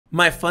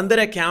My funded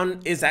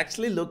account is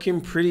actually looking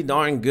pretty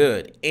darn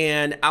good,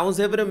 and I was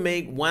able to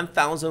make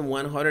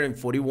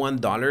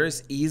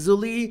 $1,141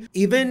 easily,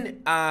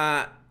 even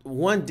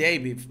one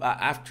day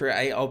after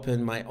I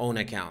opened my own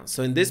account.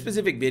 So in this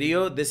specific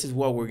video, this is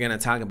what we're gonna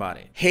talk about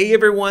it. Hey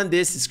everyone,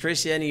 this is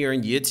Christian here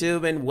on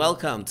YouTube, and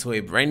welcome to a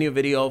brand new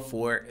video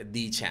for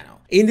the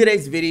channel. In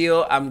today's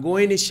video, I'm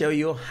going to show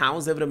you how I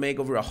was able to make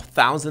over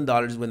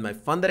 $1,000 with my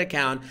funded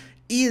account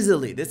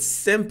easily. That's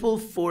simple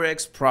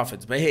Forex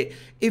profits. But hey,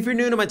 if you're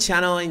new to my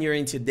channel and you're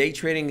into day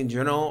trading in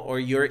general,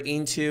 or you're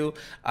into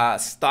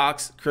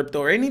stocks,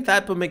 crypto, or any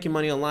type of making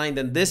money online,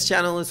 then this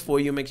channel is for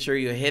you. Make sure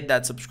you hit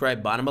that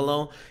subscribe button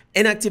below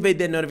and activate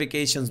the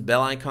notifications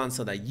bell icon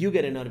so that you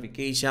get a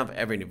notification of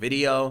every new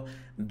video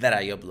that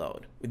I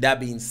upload. With that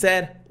being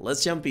said,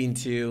 let's jump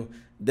into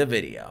the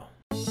video.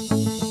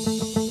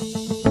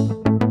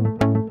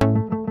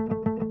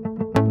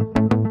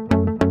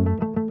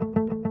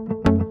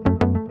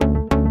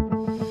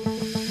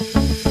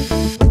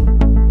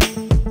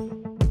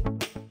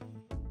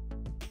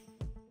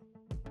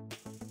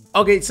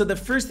 Okay, so the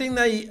first thing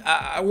that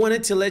I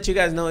wanted to let you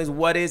guys know is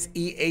what is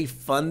EA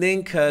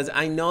funding, because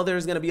I know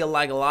there's gonna be a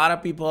lot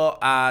of people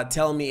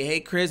telling me, hey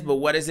Chris, but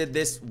what is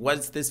it?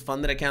 What's this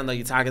funded account that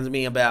you're talking to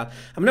me about?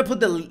 I'm gonna put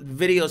the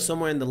video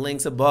somewhere in the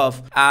links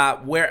above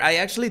where I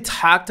actually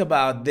talked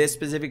about this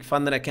specific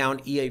funded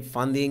account, EA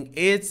funding.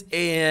 It's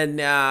a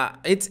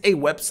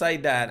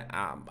website that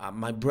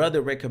my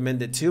brother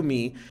recommended to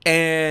me,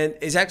 and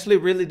it's actually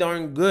really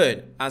darn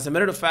good. As a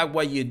matter of fact,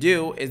 what you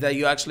do is that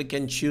you actually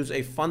can choose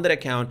a funded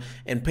account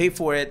and pay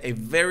for it a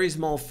very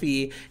small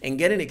fee and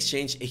get in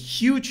exchange a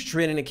huge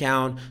trading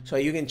account so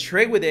you can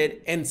trade with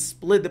it and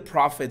split the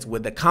profits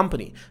with the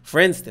company.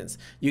 For instance,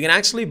 you can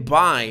actually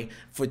buy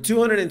for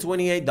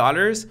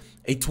 $228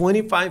 a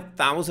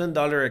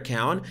 $25,000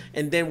 account,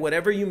 and then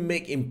whatever you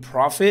make in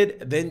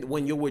profit, then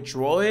when you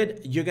withdraw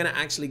it, you're gonna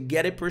actually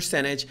get a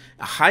percentage,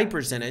 a high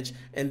percentage,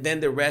 and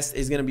then the rest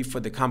is gonna be for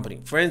the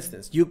company. For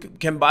instance, you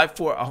can buy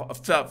for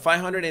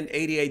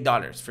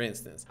 $588, for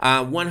instance,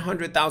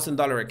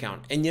 $100,000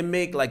 account, and you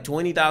make like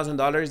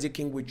 $20,000. You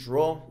can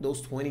withdraw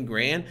those 20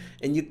 grand,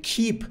 and you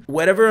keep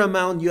whatever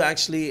amount you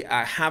actually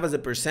have as a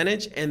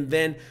percentage, and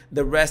then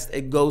the rest,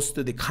 it goes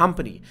to the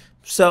company.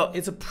 So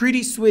it's a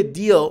pretty sweet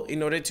deal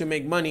in order to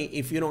make money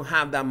if you don't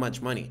have that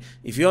much money.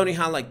 If you only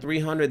have like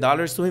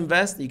 $300 to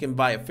invest, you can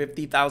buy a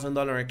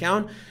 $50,000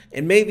 account.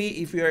 And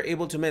maybe if you're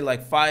able to make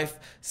like $5,000,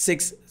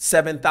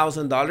 $6,000,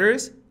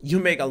 $7,000, you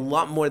make a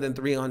lot more than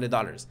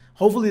 $300.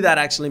 Hopefully that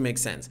actually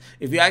makes sense.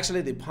 If you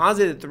actually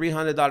deposited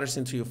 $300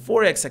 into your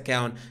Forex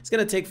account, it's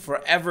gonna take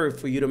forever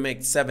for you to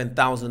make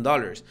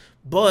 $7,000.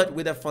 But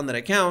with a funded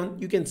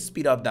account, you can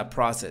speed up that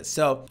process.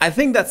 So I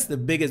think that's the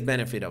biggest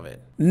benefit of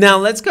it. Now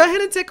let's go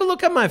ahead and take a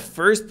look at my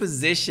first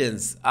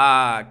positions.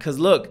 Cause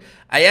look,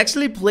 I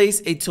actually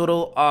placed a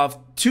total of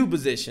 2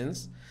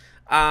 positions.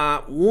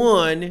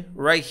 One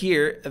right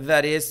here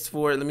that is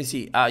for, let me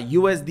see,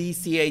 USD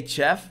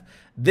CHF.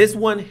 This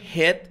one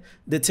hit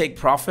the take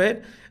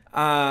profit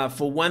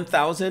for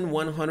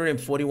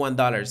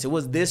 $1,141. It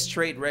was this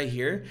trade right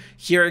here.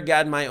 Here I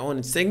got my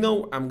own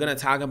signal. I'm gonna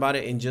talk about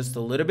it in just a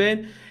little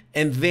bit.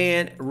 And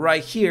then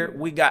right here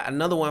we got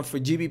another one for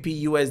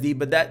GBP USD,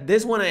 but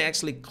this one I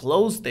actually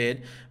closed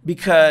it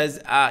because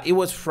it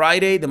was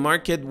Friday. The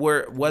market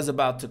was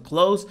about to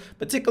close.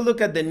 But take a look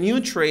at the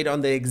new trade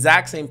on the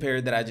exact same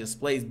pair that I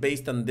just placed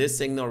based on this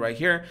signal right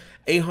here.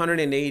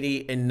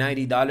 $880 and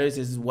 $90.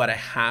 This is what I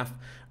have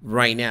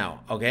right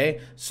now.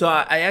 Okay, so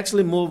I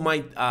actually moved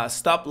my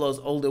stop loss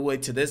all the way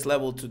to this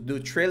level to do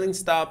trailing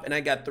stop, and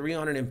I got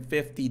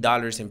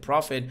 $350 in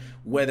profit,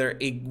 whether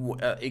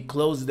it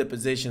closes the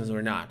positions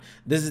or not.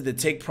 This is the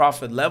take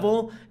profit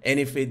level, and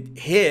if it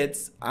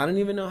hits, I don't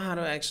even know how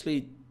to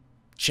actually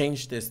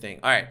change this thing.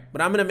 All right,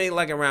 but I'm gonna make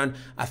like around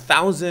it's like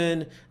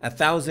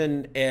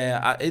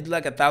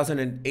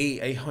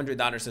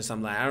 $1,800 or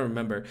something. I don't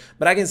remember,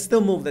 but I can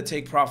still move the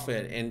take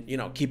profit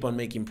and keep on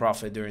making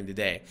profit during the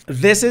day.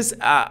 This is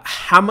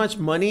how much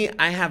money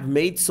I have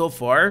made so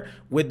far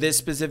with this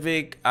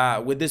specific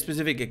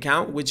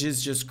account, which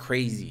is just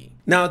crazy.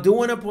 Now I do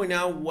want to point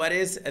out what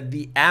is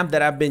the app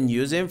that I've been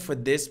using for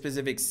this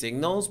specific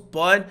signals,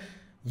 but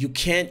you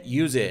can't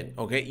use it.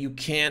 Okay, you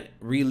can't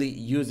really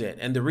use it,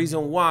 and the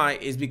reason why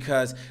is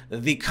because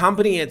the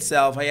company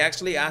itself, I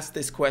actually asked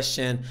this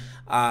question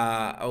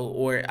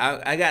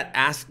I got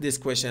asked this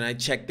question. I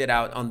checked it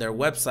out on their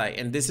website,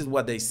 and this is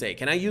what they say.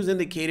 Can I use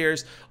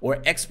indicators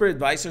or expert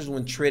advisors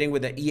when trading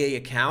with an EA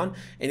account?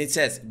 And it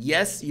says,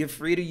 yes, you're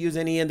free to use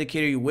any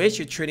indicator you wish.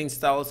 Your trading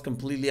style is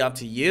completely up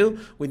to you.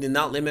 We do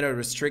not limit or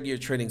restrict your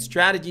trading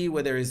strategy,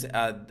 whether it's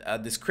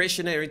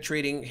discretionary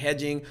trading,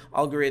 hedging,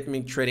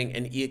 algorithmic trading,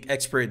 and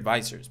expert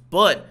advisors.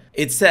 But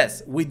it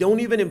says we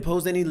don't even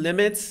impose any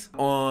limits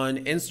on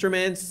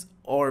instruments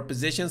or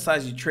position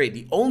size you trade.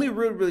 The only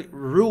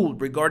rule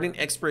regarding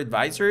expert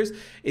advisors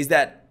is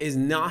that is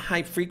not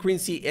high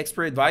frequency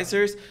expert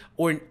advisors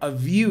or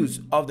views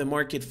of the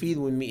market feed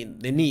with me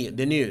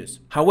the news.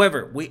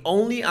 However, we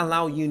only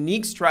allow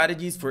unique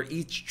strategies for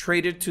each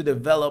trader to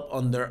develop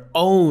on their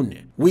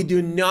own. We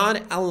do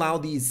not allow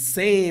these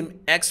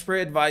same expert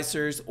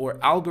advisors or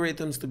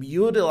algorithms to be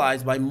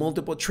utilized by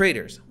multiple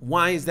traders.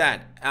 Why is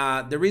that?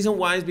 The reason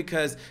why is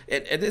because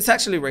it's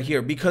actually right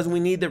here, because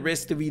we need the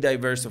risk to be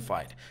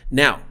diversified.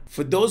 Now,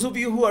 for those of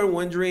you who are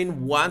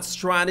wondering what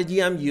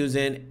strategy I'm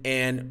using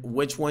and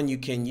which one you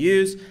can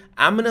use,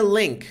 I'm gonna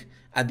link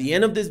at the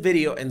end of this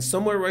video and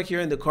somewhere right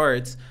here in the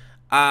cards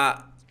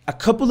a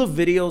couple of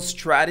video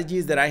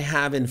strategies that I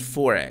have in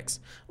Forex.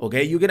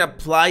 Okay, you can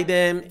apply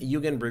them,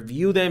 you can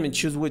review them and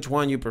choose which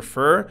one you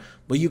prefer,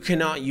 but you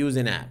cannot use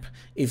an app.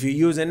 If you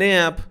use an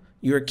app,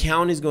 your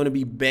account is going to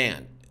be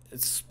banned,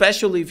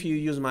 especially if you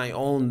use my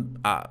own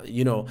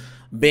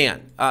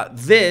ban.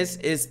 This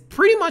is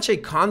pretty much a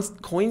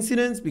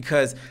coincidence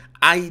because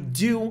I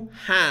do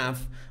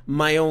have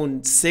my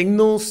own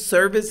signal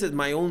services,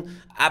 my own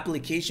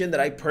application that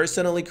I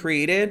personally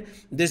created.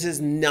 This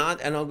is not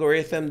an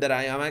algorithm that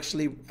I am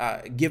actually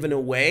giving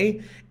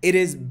away. It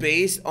is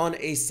based on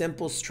a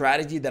simple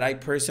strategy that I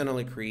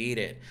personally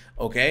created.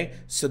 Okay,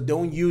 so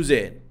don't use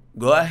it.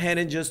 Go ahead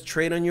and just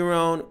trade on your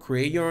own,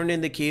 create your own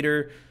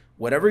indicator,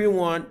 whatever you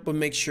want, but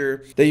make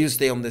sure that you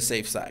stay on the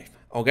safe side.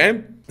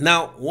 Okay,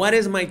 now what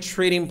is my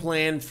trading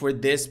plan for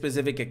this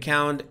specific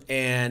account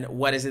and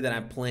what is it that I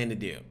plan to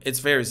do? It's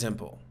very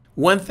simple.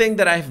 One thing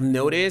that I've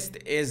noticed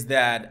is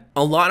that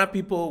a lot of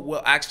people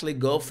will actually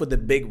go for the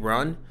big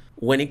run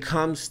when it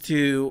comes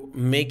to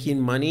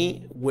making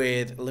money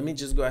with, let me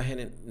just go ahead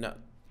and, no,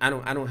 I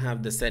don't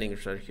have the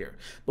settings right here.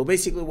 But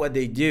basically what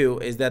they do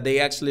is that they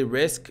actually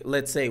risk,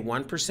 let's say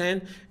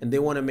 1%, and they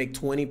want to make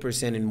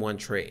 20% in one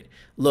trade.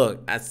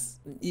 Look,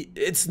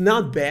 it's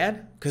not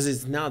bad, because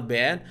it's not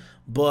bad,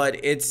 but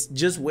it's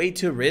just way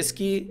too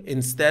risky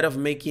instead of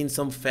making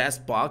some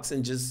fast bucks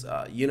and just,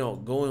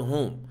 going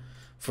home.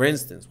 For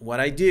instance, what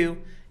I do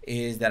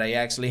is that I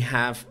actually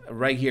have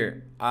right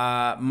here,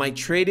 my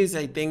trade is,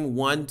 I think,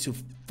 1 to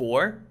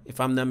 4, if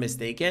I'm not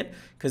mistaken,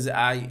 because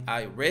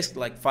I risked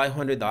like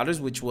 $500,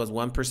 which was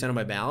 1% of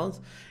my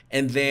balance.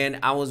 And then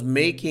I was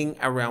making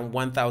around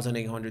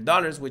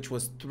 $1,800, which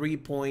was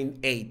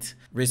 3.8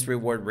 risk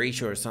reward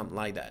ratio or something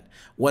like that.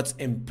 What's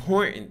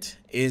important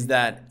is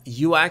that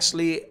you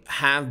actually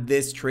have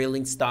this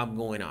trailing stop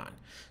going on.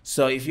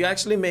 So if you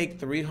actually make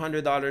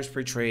 $300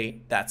 per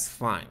trade, that's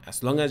fine.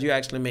 As long as you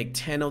actually make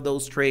 10 of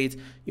those trades,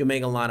 you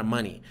make a lot of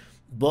money.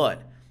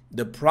 But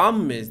the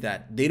problem is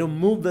that they don't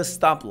move the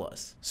stop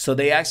loss. So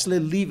they actually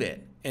leave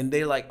it. And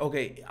they're like,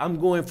 okay, I'm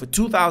going for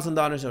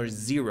 $2,000 or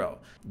zero.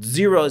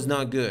 Zero is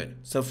not good.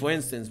 So for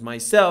instance,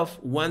 myself,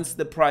 once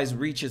the price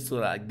reaches to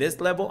like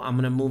this level, I'm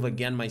going to move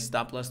again my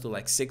stop loss to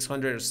like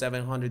 $600 or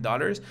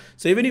 $700.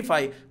 So even if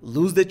I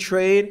lose the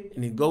trade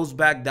and it goes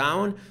back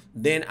down,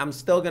 then I'm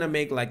still going to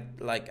make like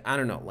I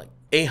don't know, like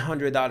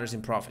 $800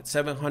 in profit,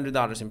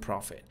 $700 in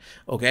profit.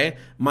 Okay,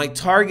 my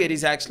target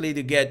is actually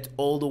to get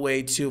all the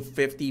way to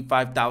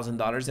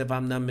 $55,000 if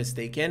I'm not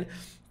mistaken.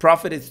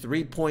 Profit is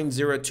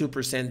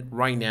 3.02%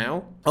 right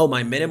now. Oh,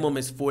 my minimum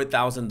is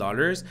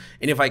 $4,000.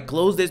 And if I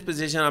close this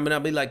position, I'm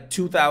gonna be like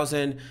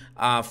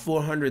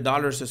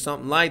 $2,400 or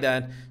something like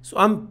that. So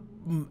I'm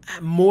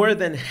more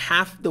than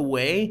half the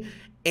way.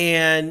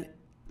 And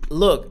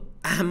look,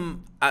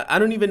 I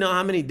don't even know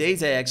how many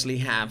days I actually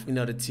have in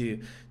order to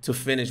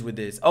finish with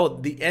this. Oh,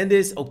 the end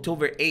is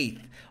October 8th,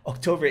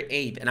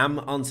 and I'm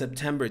on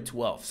September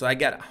 12th. So I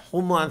got a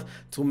whole month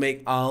to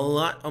make a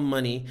lot of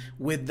money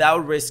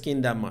without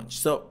risking that much.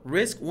 So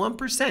risk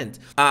 1%.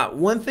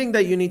 One thing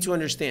that you need to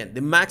understand,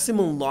 the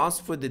maximum loss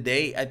for the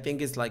day, I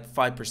think is like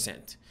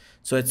 5%.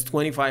 So it's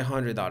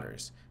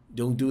 $2,500.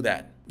 Don't do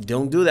that.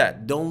 Don't do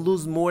that. Don't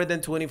lose more than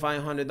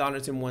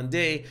 $2,500 in one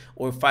day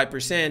or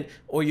 5%,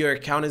 or your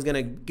account is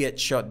gonna get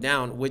shut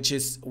down, which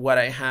is what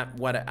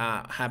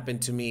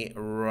happened to me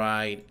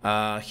right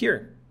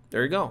here.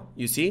 There you go.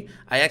 You see,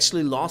 I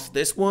actually lost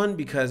this one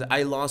because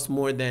I lost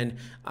more than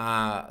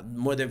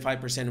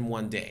 5% in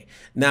one day.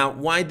 Now,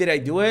 why did I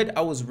do it?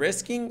 I was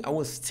risking, I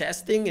was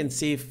testing and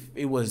see if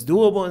it was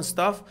doable and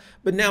stuff.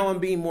 But now I'm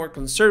being more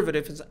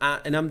conservative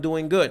and I'm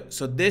doing good.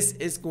 So this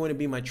is going to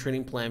be my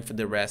trading plan for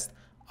the rest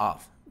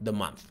of the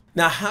month.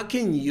 Now, how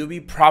can you be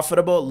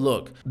profitable?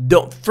 Look,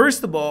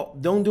 first of all,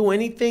 don't do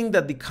anything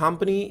that the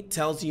company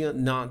tells you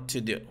not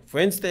to do. For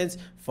instance,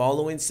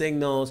 following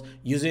signals,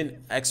 using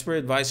expert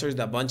advisors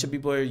that a bunch of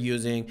people are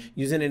using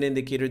an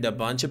indicator that a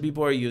bunch of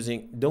people are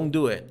using. Don't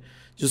do it.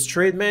 Just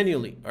trade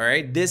manually, all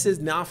right? This is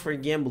not for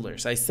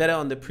gamblers. I said it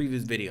on the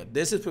previous video.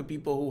 This is for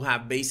people who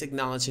have basic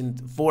knowledge in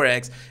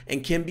Forex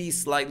and can be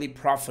slightly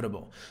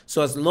profitable.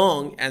 So as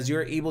long as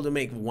you're able to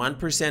make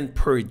 1%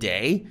 per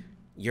day,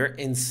 you're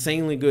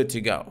insanely good to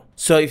go.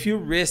 So if you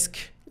risk,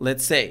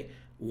 let's say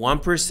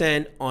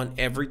 1% on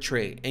every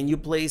trade and you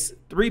place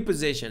 3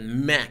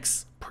 positions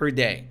max per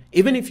day,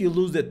 even if you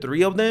lose the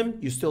 3 of them,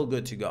 you're still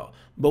good to go.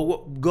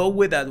 but go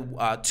with a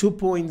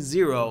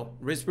 2.0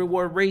 risk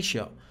reward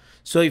ratio.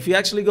 So if you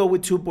actually go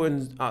with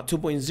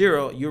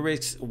 2.0, you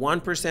risk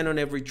 1% on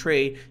every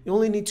trade. You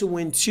only need to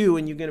win 2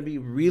 and you're going to be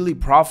really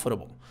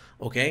profitable.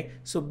 Okay,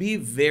 so be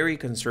very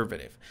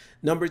conservative.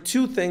 Number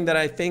 2 thing that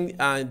I think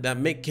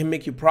can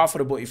make you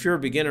profitable if you're a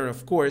beginner,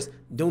 of course,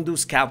 don't do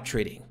scalp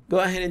trading. Go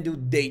ahead and do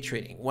day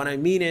trading. What I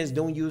mean is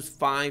don't use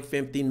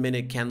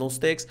 5-15-minute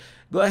candlesticks.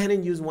 Go ahead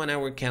and use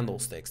 1-hour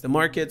candlesticks. The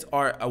markets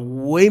are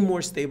way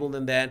more stable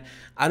than that.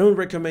 I don't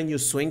recommend you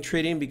swing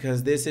trading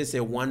because this is a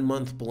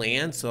 1-month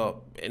plan.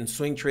 So in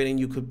swing trading,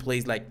 you could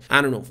place like,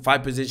 I don't know,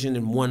 5 positions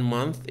in 1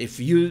 month. If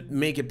you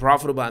make it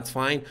profitable, that's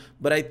fine.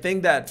 But I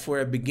think that for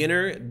a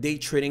beginner, day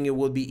trading, it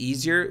will be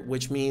easier,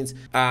 which means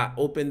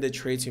open the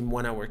trades in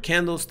 1-hour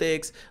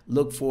candlesticks,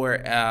 look for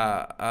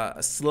a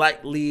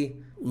slightly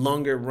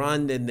longer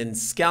run than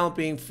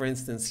scalping. For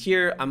instance,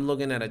 here I'm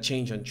looking at a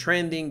change on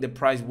trending. The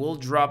price will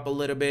drop a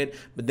little bit,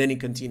 but then it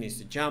continues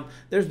to jump.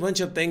 There's a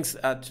bunch of things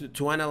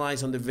to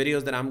analyze on the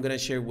videos that I'm gonna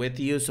share with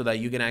you so that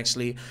you can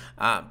actually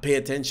pay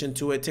attention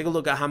to it. Take a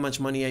look at how much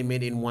money I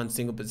made in one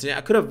single position.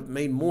 I could have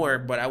made more,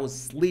 but I was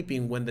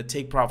sleeping when the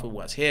take profit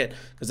was hit,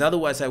 because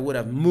otherwise I would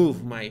have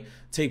moved my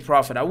take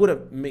profit. I would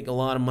have made a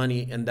lot of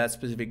money in that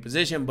specific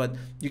position, but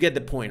you get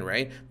the point,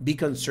 right? Be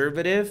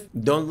conservative.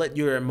 Don't let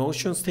your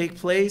emotions take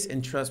place,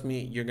 and trust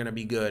me, you're gonna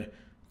be good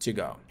to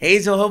go. Hey,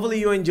 so hopefully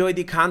you enjoyed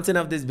the content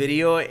of this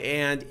video,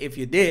 and if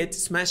you did,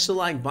 smash the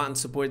like button,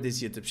 support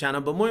this YouTube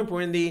channel. But more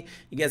importantly,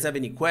 you guys have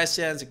any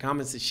questions or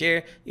comments to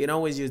share, you can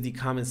always use the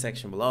comment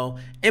section below,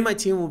 and my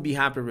team will be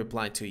happy to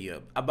reply to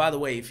you. By the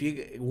way, if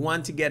you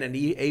want to get an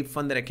EA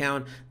funded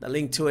account, the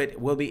link to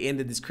it will be in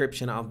the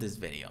description of this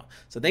video.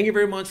 So thank you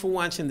very much for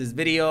watching this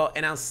video,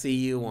 and I'll see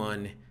you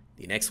on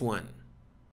the next one.